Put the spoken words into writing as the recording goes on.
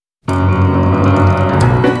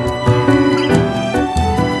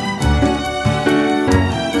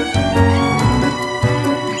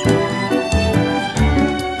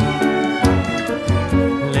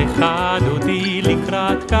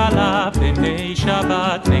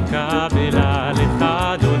מקבלה לך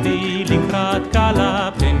דודי לקראת כלה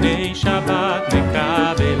פני שבת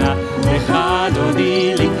מקבלה לך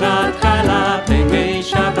דודי לקראת כלה פני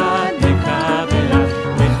שבת מקבלה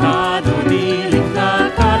לך דודי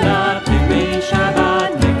לקראת כלה פני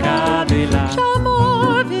שבת מקבלה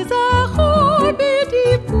שמור וזכור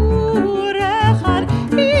בדיבור אחד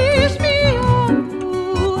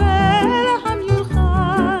ישמיענו אל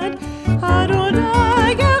המיוחד אדוני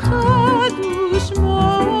אחד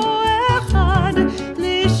ושמו אחד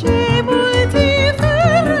לשם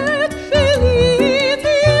ולתפארת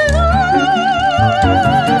ולתהילה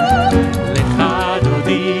לך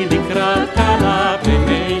דודי לקראת כלה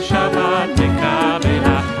פני שבת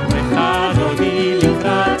מקבלה לך דודי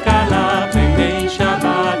לקראת כלה פני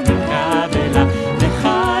שבת מקבלה לך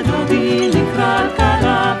דודי לקראת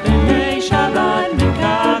כלה פני שבת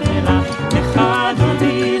מקבלה לך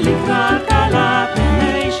דודי לקראת כלה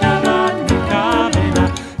פני שבת מקבלה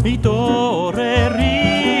התעוררי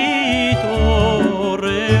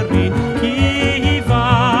התעוררי כי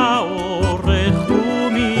בא אורך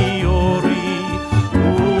רומי אורי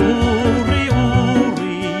אורי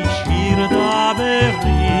אורי שיר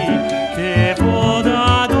דברי כבוד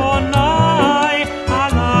אדוני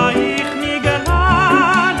עלייך נגלה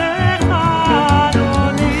לך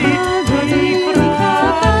אדוני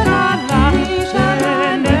לקראת כלה פני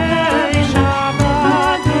שבת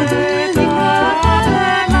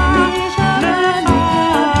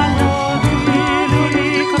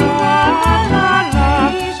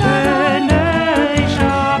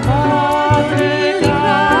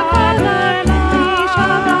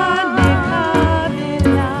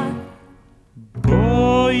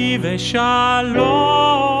בואי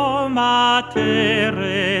ושלום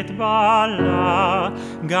עטרת בעלה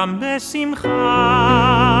גם בשמחה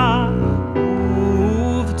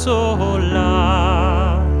ובצהלה